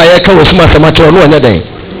yɛafa anim a yɛka wɔ soma asɛm akyerɛ no ɔnyɛ dɛn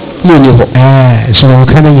na ɔni hɔ so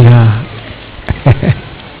wɔka no nyinaa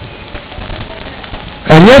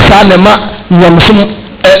ɛnyɛ saa na ma nyamsom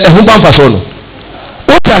ɛho ba mfa so no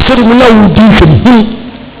wote asɔre mu na wodi nsɛm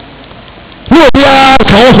na obiara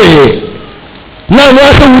ka wo hwee na ɛno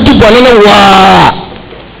asɛ wodi bɔne no waa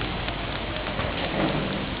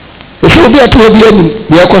ɛsɛ obi ato hɔ bi anim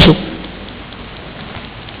deɛ ɛkɔ so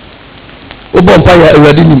wobɔ mpa yɛ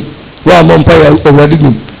awurade nim woammɔ mpa yɛ awurade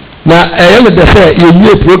nim na ɛyɛ me dɛ sɛ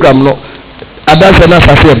yɛwie program no adansɛ no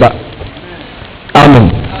asase ɛba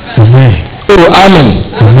amen amen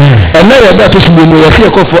ɛnɛ yɛbɛ to so mu yɛsɛ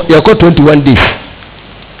yɛkɔ 21 days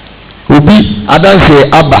obi adansɛ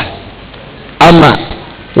aba ama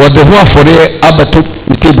wɔde ho afɔre abɛto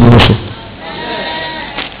ne table no so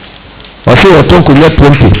ɔsɛ yɛtɔ nkonnwa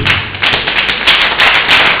 20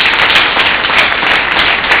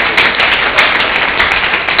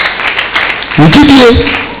 ntigye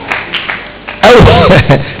ɛwɔ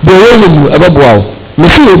deɛ wɔyɛ mu ɛbɛboa wo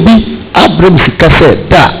mesi obi abrɛ mu sika sɛ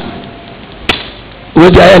da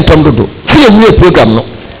wɔde ayɛ ntɔm dodo sɛ yɛwie program no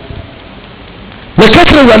meka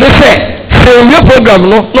kyerɛ awurade sɛ yɛwie program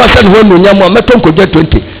no na ɔsɛ ne hɔ anuonyam a mɛtɔ nkonnwa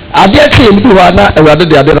 20 adeɛ kye yɛ medi hɔ a na awurade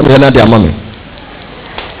de adeɛ na meyɛ no ade ama me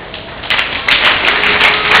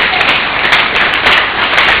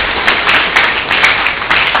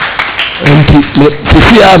nti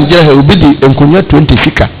sisi a mgyina ha obi di nkonnwa 20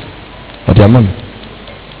 sika ɔde ama me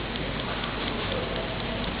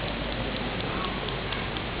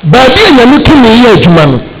baabi a nyame tumi yɛ adwuma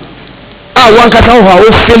no a wankasa wo hɔ a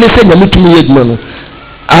wofele sɛ nyame tumi yɛ adwuma no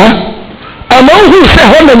ama wohuu sɛ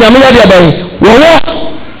hɔ na nyame yɛde aban wɔwɔ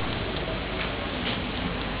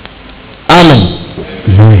amen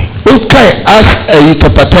wokae as ayi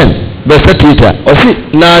chapter 10 verse 38 a ɔse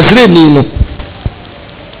naasreni no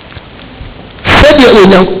sɛdeɛ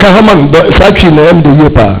onyanko ka hɔ ma me saa twi na ɛm de yie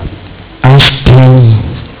paa astin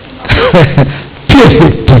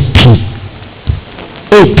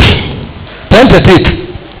 10:38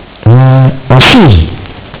 ɔse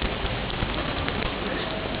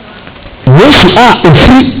yesu a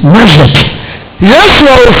ofiri nazaret yesu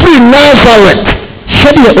a ofiri nazaret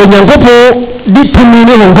sɛdeɛ onyankopɔn de tumi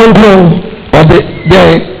ne ho nkronkron ɔde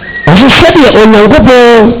dɛn ɔso sɛdeɛ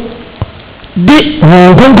onyankopɔn de ho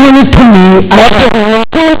nkronkron ne tumi ɔde ho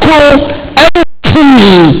nkronkron ɛne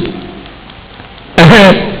tumi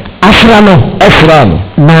afra no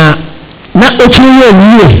na ɔtumi yɛ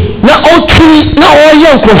yie na ɔyɛ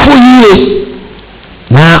nkurɔfoɔ yie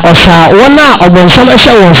na ɔsa wɔn a ɔbɔnsam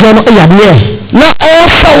ɛhyɛ wɔn so no yadeɛ na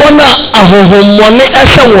ɔsa wɔn a ahohommɔne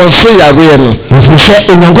ɛhyɛ wɔn so yareɛ no ɛfiri sɛ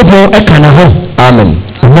onyankopɔn ɛka ne ho amen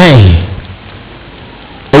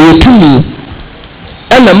ɛyɛ tumi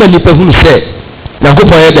ɛna ma nnipa hunu sɛ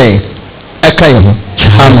nyankopɔn yɛ dɛn ɛka yɛ ho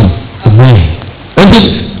amen nti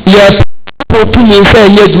yɛpɔ tumi sɛ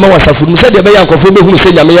ɛnyɛ adwuma wɔ asafo no mu sɛdeɛ ɛbɛyɛ nkurɔfoɔ bɛhunu sɛ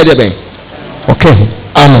nyame yɛ deɛ bɛn ɔka ho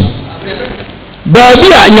amen baabi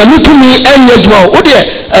a nyame tumi ɛnyɛ adwuma wo wodeɛ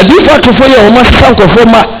adiifo atofoɔ yɛ wɔn asesa nkurɔfoɔ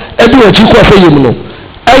ma ɛde wɔn akyi kɔɔ sɛ yɛ mu no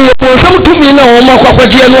ɛyɛ bɔnsam tumi na wɔn akɔ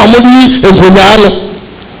akɔgyeɛ no a wɔde yi nkonyaa no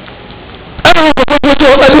ɛna wɔn nkurɔfoɔ gye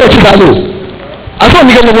wɔn ɛde wɔn akyi saa no asɛ wɔn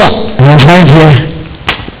nika no bo a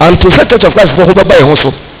anto sɛ church of christ foɔ ho bɛba yɛn ho so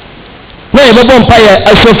na yɛbɛbɔ mpa yɛ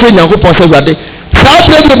asɔfo nyankopɔn sɛ awurade saa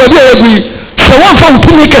berɛ bi baabi a yɛgu yi sɛ wɔmfa wo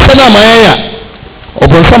tumi kɛsɛ no ama yɛn a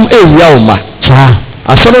ɔbɔnsam ɛwia wo ma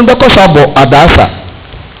asɔre no bɛkɔ so abɔ adaasa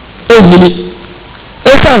ɛnyini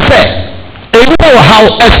ɛsiane sɛ ɛnipa wɔ haw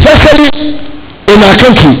especially in our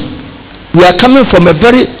country we are coming from a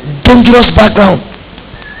very dangerous background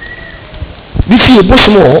bi fi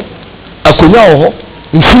ebosom wɔ hɔ akonnwa wɔ hɔ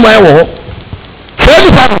nsuman wɔ hɔ saa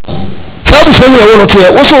nipa no saa busua mu yɛwɔ no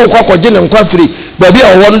teɛ wo so wokɔ akɔgye ne nkwa firi baabi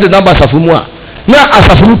a wɔwɔ no de naba asafo mu a na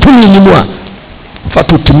asafo no tumi ni mu a fa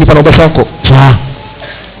to tumi pa no be sanko saa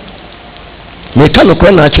me ka no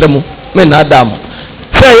kwa na akyerɛ mu me na adam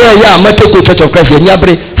sɛ yɛ amateko church of Christ nya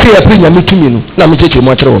bere sɛ yɛ pre nyame tumi no na me kyekye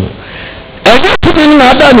mu akyerɛ wo no ɛnyɛ tumi na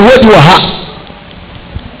adam ne hodi wɔ ha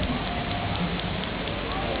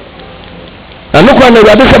ano kwa na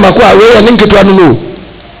Awurade sɛ mako a wei ne nketewa no no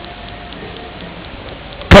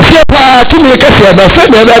kɛseɛ paa tumi kɛseɛ na sɛ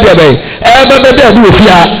na ɛbɛde bɛyɛ ɛbɛbɛda ade wɔ fie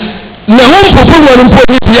a na ho mpopo wɔ no mpo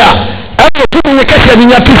ne bia ɛwɔ tumi kɛseɛ no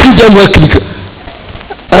nya te si gya mu akirika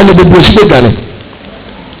ɛne bebree si bɛdwane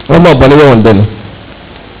ɔma bɔne wɔ wɔn dɛ no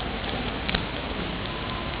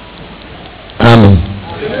amen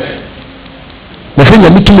na sɛ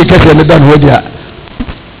nyame tumi kɛseɛ no da no hɔ de a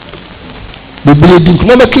bebree di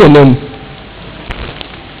nkuma bɛka yɛ nam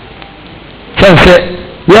sɛn sɛ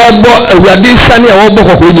yɛbɔ Awurade sane a wɔbɔ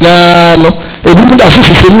kɔkɔɔ nyinaa no ebi mu da so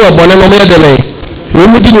hyehyɛ mu ɔbɔne no ɔmɛyɛ dɛn wɔn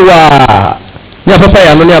mu di ne waa ne apapa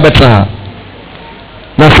yɛ ano ne abɛtena ha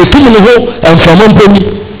na sɛ tumi ne ho mframa mpo ni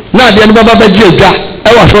na adeɛ no bɛba bɛgye adwa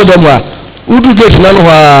ɛwɔ asɔrɔdɔm a wodu gate na no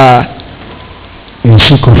hɔ a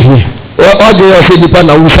nsi kɔfie ɔgye yɛ ɔsɛ nipa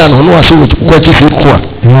na wusa no no asɛ wɔkɔkye sɛ ko a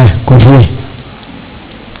kɔfie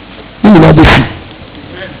ne nyinaa bɛsi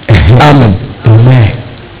amen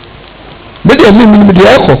bɛde ɛmi mu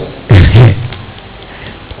deɛ ɛkɔ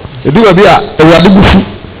ebi wɔ bi a Awurade bufu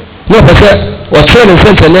na ɔpɛ sɛ ɔkyerɛ ne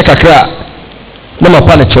nsɛnkyerɛnneɛ kakra a na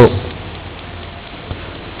mapa ne kyɛw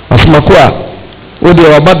asomako a wodeɛ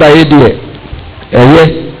waba daeɛ deɛ ɛyɛ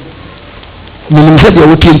menim sɛ deɛ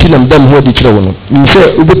wotie nti na meda me ho adi kyerɛ wo no menim sɛ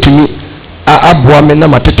wobɛtumi aboa me na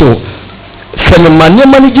matetew sɛ mema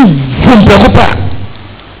nneɛma no gye vumpɛko pa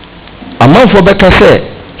amanfoɔ bɛka sɛ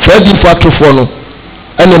saa adifo atofoɔ no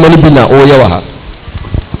ɛnneɛma no bi na wɔyɛ wɔ ha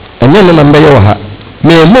ɛnyɛ no na mbɛyɛ wɔ ha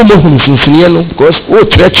memmɔ hunu sunsuniɛ no because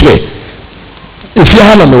wokyerɛkyerɛ ɛfie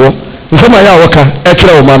ha na mewɔ nsɛm a yɛ a wɔka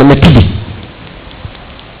ɛkyerɛ wo ma no mete bi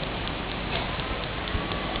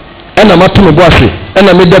ɛna mato me bo ase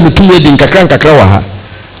ɛna meda me tumi adi nkakra nkakra wɔ ha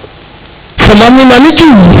sɛ mamema ne gye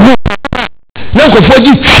wu na nkɔfoɔ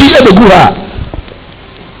gye twi abɛgu ha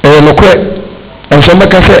a ɛyɛ nokorɛ ɛnso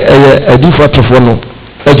mɛka sɛ ɛyɛ adifo atofoɔ no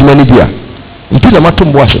adwuma no bi a nti na mato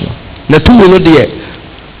me bo ase no na tumi no deɛ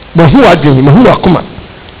mahu adwene mahu akoma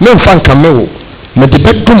memfa nka me wo mede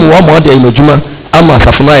bɛdom wɔ ama ɔde ayɛ adwuma ama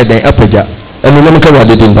asafo no ayɛ dɛn apagya ɛno na meka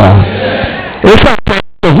Awurade din paa ɛfa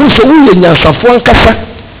mahu sɛ woyɛ nyansafoɔ ankasa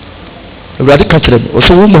Awurade ka kyerɛ me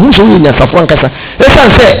ɔsɛ wo mahu sɛ woyɛ nyansafoɔ ankasa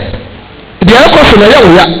ɛsiane sɛ deɛ ɛkɔ so na ɛyɛ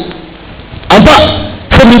wo ya ampa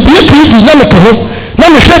sɛ mebie tv na mete ho na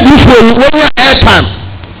mehwɛ diifoɔ yi wɔnya airtime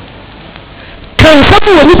ka nsɛm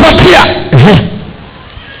wɔ nipa te a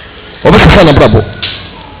ɔbɛsesa na brabɔ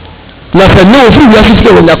na sɛ ne ofiri wiase sɛ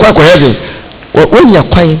wɔnya kwan kɔ heaven wɔnya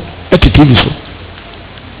kwan ɛte tv so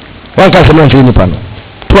wanka sɛ na nkyerɛ nipa no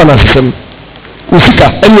to ana asesɛm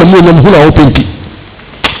osika ɛne amu ɛnam hu na wɔpɛ nti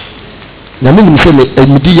na menim sɛ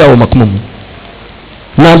medi ya wɔ makoma mu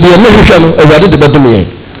na deɛ mehwehwɛ no Awurade de bɛdom yɛn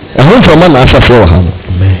ɛho mframa na ahyɛseɛ wɔ ha no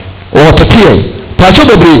wɔtete yɛn paakyɛ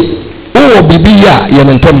bebree wowɔ biribi yi a yɛ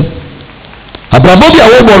ne ntam abrabɔ bi a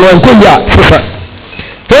wɔbɔ no ɛnkɔ yi a sesa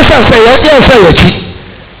ɛsiane sɛ yɛnsa yɛakyi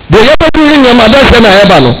deɛ yɛbɛdu ne nneɛma adanseɛ no a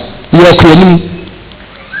yɛba no yɛkɔ anim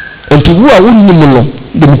nti wo a wonnim no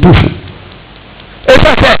de mepufo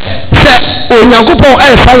ɛsiane sɛ Onyankopɔn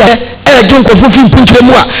ɛɛsa yɛ ɛɛgye nkɔfo fi mpunkyerɛ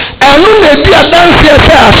mu a ɛno na ɛdi adanseɛ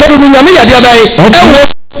sɛ asɔre no nyame yɛde abae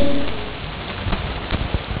ɛwɔ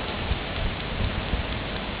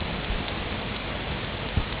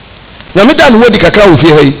nyame da ne wadi kakra wɔ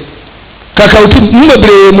fie ha yi kakra woti mu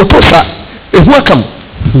bebree moto sa ɛhu akam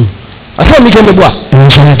asɛ mekɛ me bo a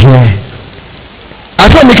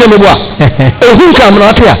asɛ mekɛ me bo a ɛhu nkam na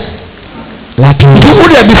ate a nti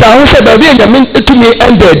wode abisa ho sɛ baabi a nyame tumi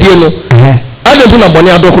ɛnda adie no ade nti na bɔne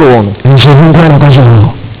adɔkoro wɔ no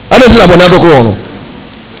ade nti na bɔne adɔkoro wɔ no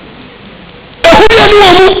ɛhu deɛ ne wɔ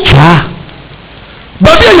mu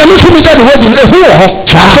baabi a nyame tumi da ne hɔ di no ɛhu wɔ hɔ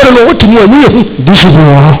sɔre no wotumi a ne yɛhu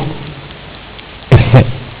discipline wɔ hɔ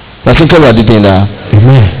na sɛ nka Awurade din daa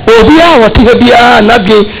obiara a wɔte ha biara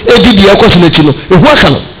n'adwene ɛdi deɛ ɛkɔ so n'akyi no ɛhu aka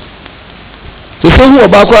no ɛsɛ hu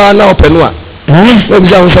ɔbaa koraa na ɔpɛ no a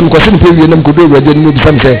obisa ho sɛ mekɔse nipa wie na mekɔdɔ Awurade anim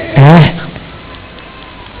obisa me sɛ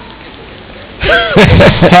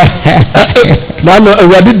na ano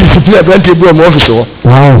Awurade discipline aberante bi wɔ ma ɔfise hɔ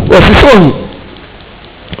ɔsi sɛ ɔhu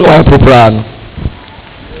wɔayɛ popraa no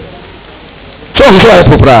sɛ ɔhu sɛ wɔayɛ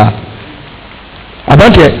popraa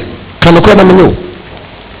aberanteɛ ka nokorɛ na menye wo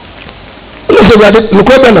wone sɛ Awurade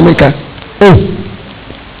nokorɛ bɛ na menka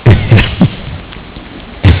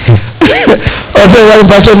ɔsɛ Awurade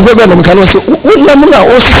mpakyɛ nokorɛ bɛ na menka no ɔsɛ wonam no a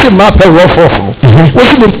wɔsese mmaa pɛ wɔfɔɔfo no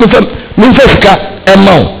wɔsi memfa sika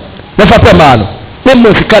ɛma wo nafa pɛ maa no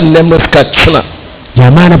memma sika nnɛmma sika kyena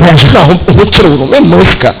yamana pa na ho kyerɛ wo no memma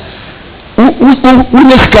sika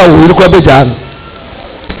wonya sika wo yere kɔ bɛgyaa no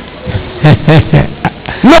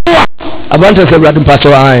na wa abante sɛ awurade mpa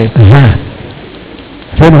kyɛw ae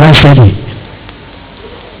fɛn wa sɛde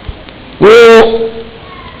wo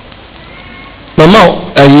mama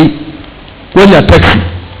ayi wonya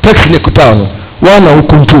taxi ne kuta no wɔn na wo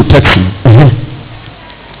control taxi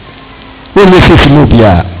wonya sesi no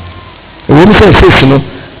biara ɛwɔ mu sɛ sesi no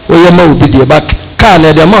woyɛ ma obi deɛ but kaa na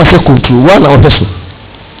ɛde ama wo sɛ control wɔn na wɔhwɛ so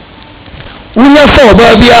wonya sɛ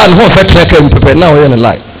ɔbaa biara ne ho ɔfɛ trɛ ka mpɛpɛ na wɔyɛ ne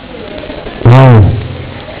lie wow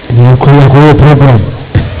yɛkɔyɛ program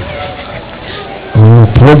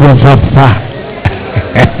program fa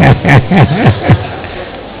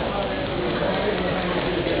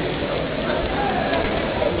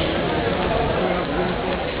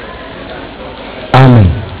amen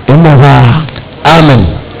amen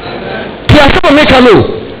tí a sọ mi kan o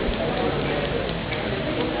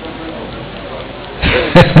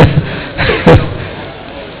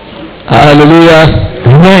hallelujah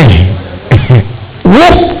amen wo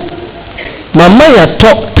mama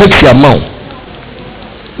yàtọ̀ taxi ama o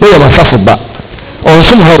ne yɛ masafo ba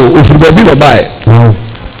ɔnsom ha o ofiri baabi na ɔbaa yɛ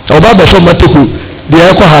ɔbaa bɛ sɛ ɔma teku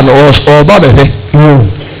deɛ ɛkɔ ha no ɔbaa bɛhwɛ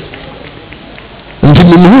nti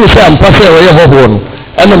mehu sɛ ampa sɛ ɔyɛ hɔhoɔ no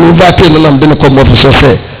ɛna memvate no nam de ne kɔmmɔ fi so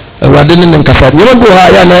sɛ awurade ne ne nkasa nneɛma bi wɔ ha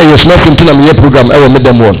yɛ na ɛyɛ soma fi nti na meyɛ program ɛwɔ me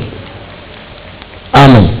dɛm wɔ no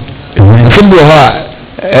amen asɛm bi wɔ hɔ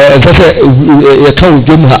a ɛsɛ sɛ yɛka wo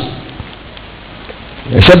dwom ha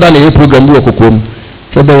ɛhyɛ da na yɛ program bi wɔ kokoɔ mu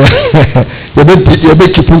sɛ bɛyɛ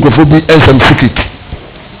yɛbɛkipu nkurɔfoɔ bi nsɛm secret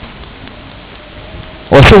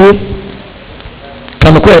ɔsɛ wo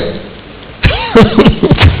kanokɔɛ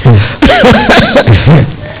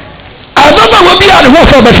ababaawa bi a ne ho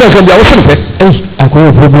ɔsɛ ɔbɛhyɛ nsɛm bi a wosɛ no pɛ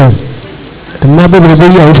akɔyɛ program mmaa bebrebe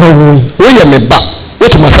yi a wofa wo woyɛ me ba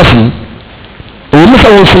wotuma asase mu ɛwɔ mu sɛ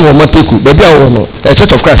wonsom wɔ mateku baabi a wɔwɔ no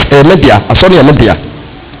church of christ ɛyɛ me dea asɔre yɛ me dea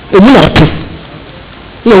ɛmu na ate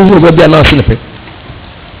na wohunu baabi a na ase no pɛ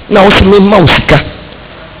na wosi mi ma wo sika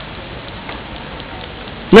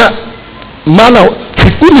na mmaa na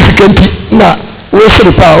wone sika nti na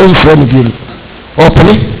wosere paa womfrɛ no bio no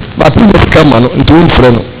ɔpene baapere na sika ma no nti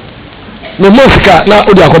womfrɛ no na ma sika na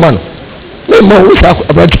wode akɔma no na ma wo saa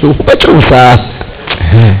abrante wobɛkyerɛ wo saa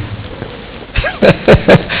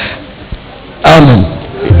amen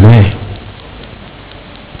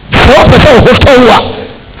sɛ wopɛ sɛ wo ho tɔ wo a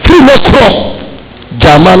firi no korɔ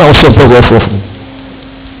gyama na wosɛ mpɛ wɔfoɔfo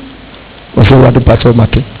wɔsɛ awurade pakyɛ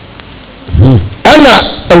mate ɛna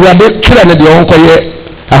awurade kyerɛ no deɛ ɔnkɔyɛ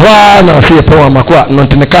ɛhɔ a na ɔsɛ yɛpɛ wɔ amako a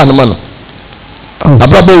nɔntene kaa no ma no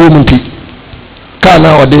abrabɔ wɔ mu nti kaa no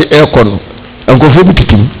a ɔde ɛrekɔ no nkurɔfoɔ bi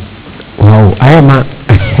titim wow ayɛ ma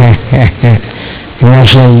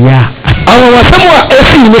yɛhwɛ ya awawasɛm a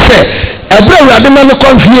ɛfii ne sɛ ɛberɛ awurade ma no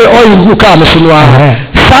kɔnfie ɔyɛ gu kaa no so no a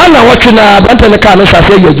saa na wɔtwe na abrante ne kaa no sɛ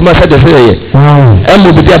sɛ yɛ adwuma sɛ de sɛ yɛyɛ ɛma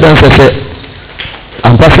obɛdi adansɛ sɛ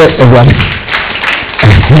ampa sɛ awurade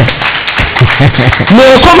na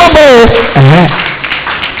ɛkɔma bɔ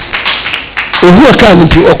ohu ɔkaa no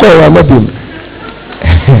nti ɔkɔɛ wɔ ama biom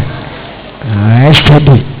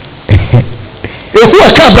ɛsɛde ehu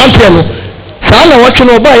ɔkaa aberanteɛ no saa na wɔtwe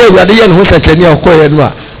no ɔbaa yɛ awurade yɛ ne ho sɛkyɛni a ɔkɔɛ no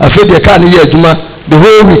a afei deɛ kaa no yɛ adwuma the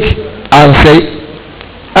whole week ansɛe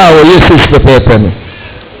a ɔyɛ sesi pɛpɛɛpɛ no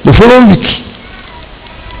the following week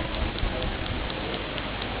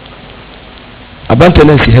aberanteɛ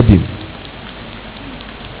no ansi ha biom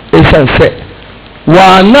ɛsiane sɛ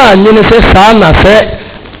wɔana anyene sɛ saa na sɛ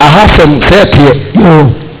ahasɛm sɛ ɛteɛ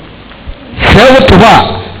sɛ wote hɔ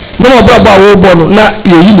a na wɔbrabɔ a wɔrebɔ no na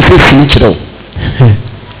yɛyi ne sɛ sii kyerɛ wo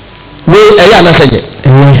wei ɛyɛ anasɛ nyɛ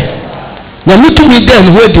nyame tumi dɛ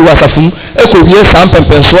ne ho adi wɔ asafo mu ɛkɔwie saa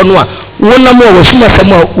mpɛmpɛnsoɔ no a wonam a wɔsom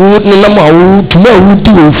asɛm a wonam a wotumi a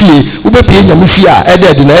wodi wɔ fie wobɛpie nyame fie a ɛdɛ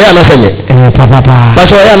adi na ɛyɛ anasɛ nyɛ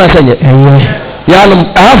basɛ ɔyɛ anasɛ nyɛ yɛanom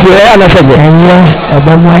ahafo ɛyɛ anasɛ nyɛ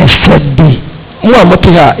ɛbɛmo ɛsɛde mo a mote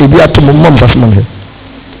ha ebi ato mo mmam sasoma no hɛ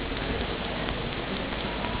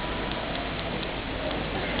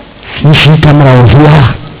sisi kamara wɔ fie ha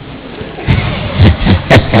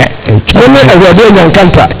ɛne awurade anya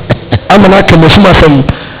nkanta ama no aka masom asɛm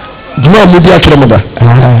dwuma a modi akyerɛ mo da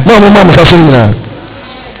ma moma mo sa so nyinaa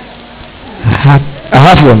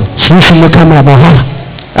ahafoɔ no sisi mo kamara ba ha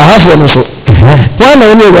ahafoɔ no so wɔn na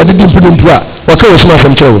wɔne awurade di mpo a wɔka wɔsom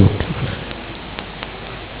asɛm kyerɛ wo no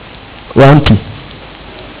 1 2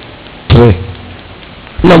 3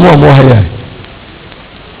 na mo a mo ha yɛ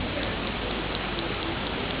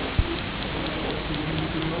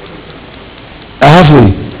ahafoɔ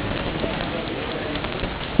yi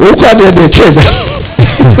kwa de che da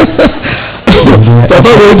papa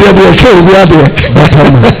wo de che obi ade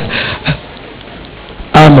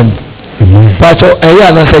amen pato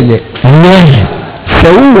eya na senye se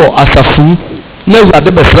wo asafu na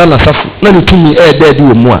Awurade besra na asafu na ne tumi de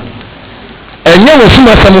wo mu a enye wo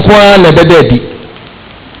suma sam kwa na bedadi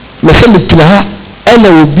me se mituna ha ena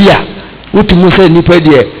obi a wotumu se nipa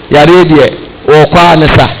de yare de wo kwa ne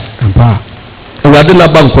sa Awurade na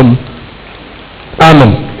bankom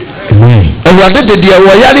amen Awurade de dia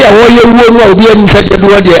wo yare a wo ye wuo no obi anu se de do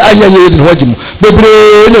de anya ye ne hojimu bebre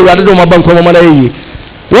ne Awurade do ma bankom ma na ye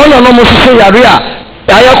wona no mo se yare a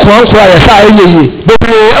aya kwankwa ya sa enye ye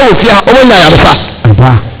bebre e wo fia o nya yare sa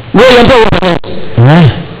wo ye nto wo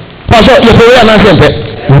paso ye pe ya na se mpe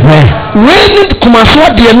when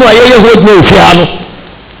kumaso de no aye hojimu fia no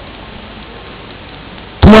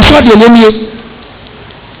kumaso de no nie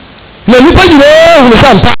na nipa nyina hu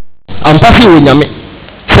sa ampa fi wo nyame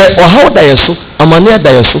se ohaw da yeso amane da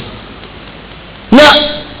yeso na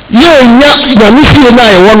ye nya nyame fi na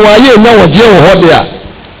ye wono aye nya wogye wo ho de a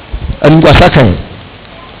angwasa kan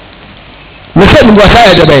me se ngwasa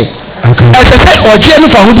ya de bai ase se ogye ni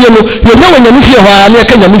fa hodie no ye nya nyame fi ho a na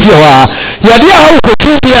ka nyame fi ho a ye de hawo ko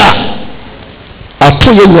tu dia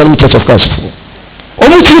ato ye nyame church of Christ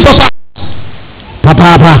omu chi papa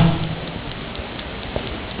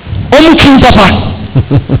omu chi papa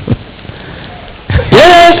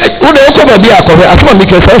wo de ko ba bi akọwe asoma mi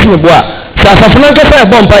kesa asoma bo a sa asafuna kesa e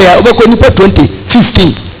bompa ya obekọ nipa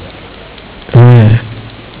 2015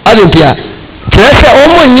 adentia kese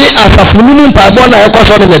omo nyi asafunu mu mpa bo na e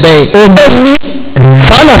kwaso ne beden eni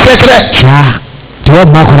sa na sekre ti wo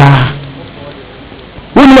makura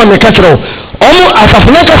wonu ma me ka kire omo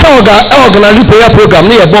asafuna kesa organize prayer program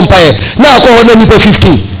ne e bompa ya na akọ ho na nipa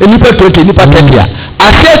 15 nipa 20 nipa 30 a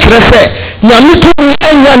ase kire se nyame tumi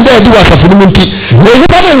anya nda di wasafunu mu nti na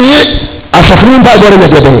nipa na nyi asafunu mpa bo ne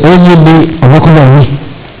beden onyi bi obekọ na wi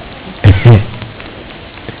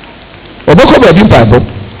obekọ ba bi mpa bo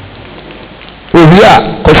owia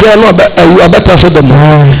kofia no abata so dem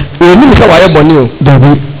eni se waye boni o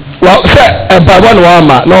dabi wa se baba no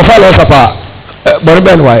ama na ofa lo sapa boni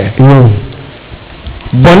ben waye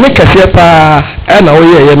boni kase pa na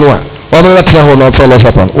oye ye no a wa be tra ho na ofa lo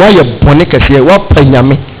sapa waye boni kase wa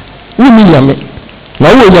panyame wumi nyame na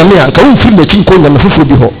wo nyame a ka wo firi na chin ko nyame fofo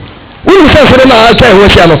bi ho wo se fere na aka e ho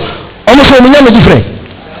hia no omo so nyame different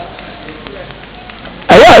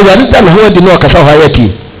aya Awurade ta na ho di no kasa ho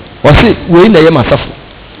ayati wasi wei na ye masafu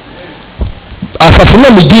asafu na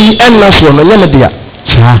midi enna so no nyame dia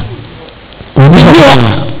cha oni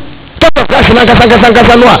to kasi na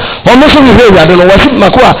kasa no a omo so wi Awurade no wasi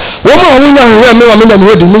makoa wo ma wo nya ho me wa me na me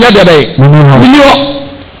hodi munya dia bai ni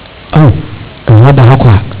ho wada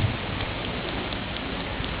hakwa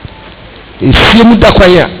efie mu da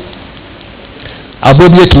kwanya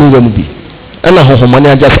abobi etumi wa mu bi ana hohomane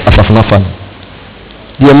aja asafu na fa no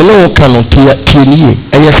de me no ka no tieniye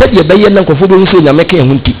enya se de beye na nkofo be nso nyame ka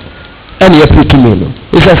ehun ti ana ye pretumi no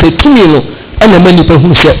isa se tumi no ana mani pa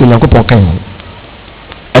hu se onyankopon kan ho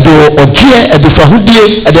ade ogie ade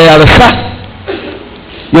fahudie ade yaresa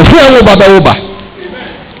ye fi awo baba wo ba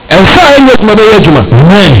ensa enye kuma be yadwuma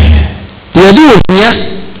amen de di ohia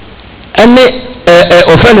ene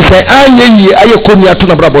ofene se anye yi aye komi ato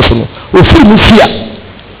na brabo so no ofiri mu fia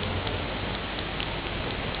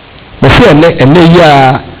bese ene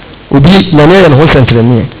ya obi na ne no sentre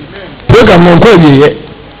ne program no ko wiye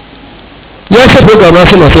ya se program na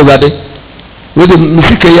se no se bade we de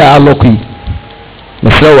musika ya alokui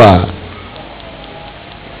mesrawa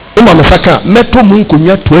uma mesaka meto mu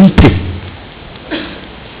nkonya 20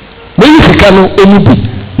 meyi sika no enubi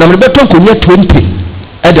na me beto nkonya 20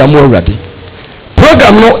 ade amo Awurade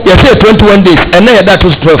program no ya se 21 days ene ya da to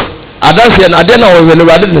 12 adanse na ade na wo we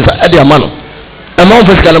Awurade ne sa ade ama no ama on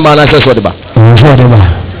fisikala ma na se so de ba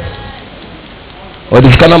o de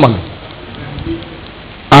fisikala ma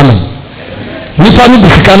amen nipa ni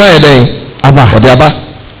fisikala ya den aba o de aba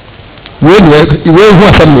we hu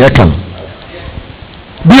asam ne kan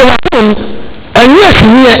bi wa ton anyi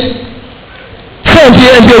asiniye se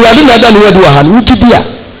ndi Awurade na da ne wadu ha no utibia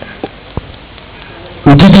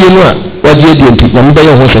udidie no a wagye die nti na mbe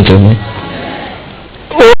ye ho senkyene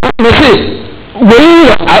o me se we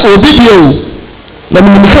obi die o na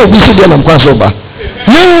mimi se obi se de na mkwa so ba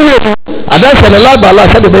yewe adanse na laba la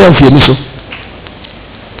sade be yan fieni so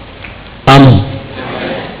amen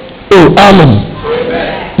amen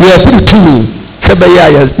ye put to me se be ya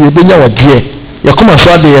ye be nya wagye ye kuma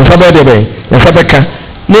so ade ye sabe de be ye sabe ka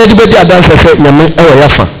na ye de be di adanse se nyame e wo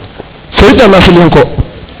yafa so ita na so lenko